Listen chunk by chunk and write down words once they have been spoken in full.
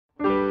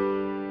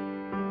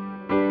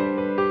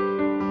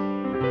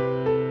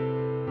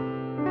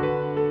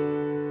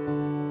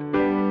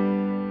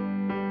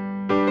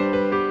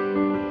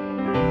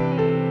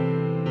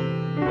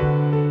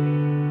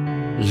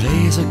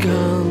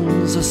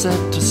guns are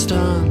set to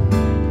stun,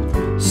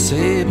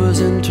 sabers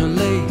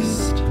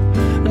interlaced,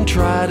 and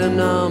try to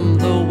numb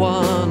the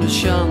one who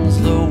shuns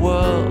the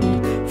world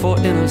for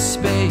inner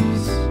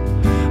space.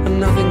 And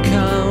nothing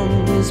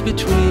comes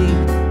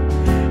between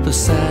the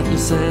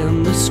sadness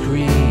and the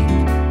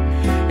screen,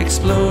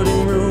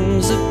 exploding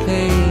rooms of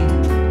pain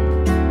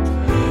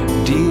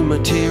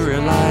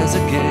dematerialize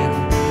again,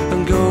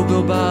 and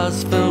go-go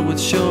bars filled with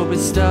showbiz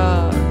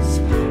stars.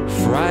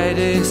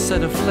 Friday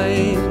set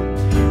aflame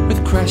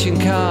with crashing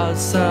cars,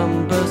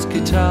 sunburst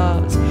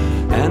guitars,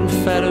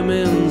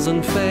 amphetamines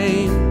and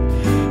fame,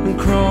 and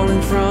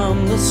crawling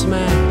from the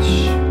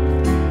smash,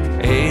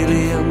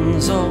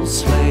 aliens all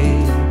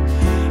slain.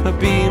 A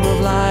beam of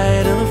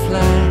light and a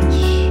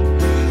flash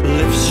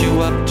lifts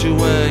you up to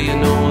where you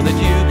know that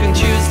you can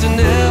choose to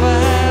never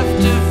have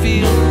to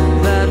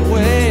feel that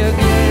way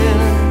again.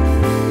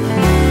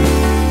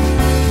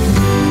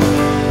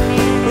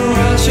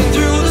 Rushing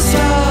through the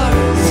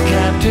stars,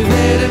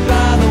 captivated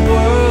by the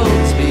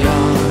worlds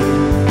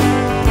beyond,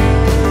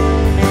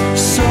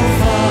 so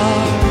far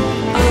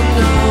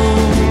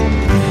unknown,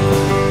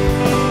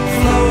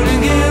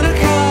 floating in a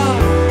car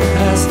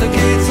past the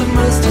gates of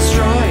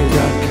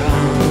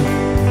mustdestroy.com.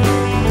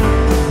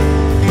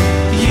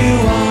 You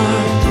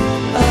aren't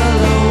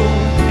alone,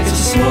 it's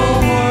a small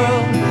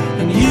world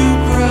and you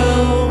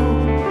grow.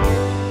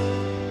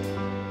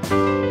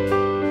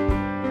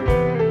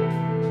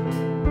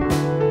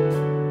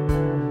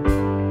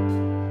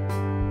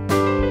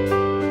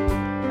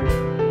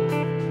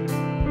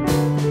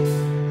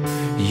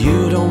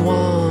 You don't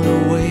wanna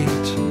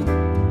wait,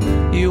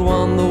 you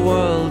want the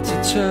world to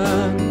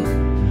turn,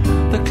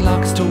 the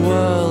clocks to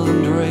whirl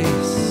and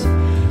race,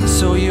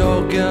 so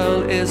your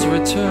girl is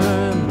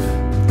returned,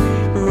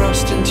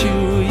 rushed into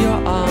your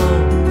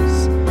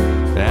arms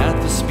at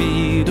the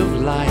speed of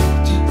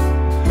light,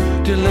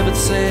 delivered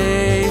safe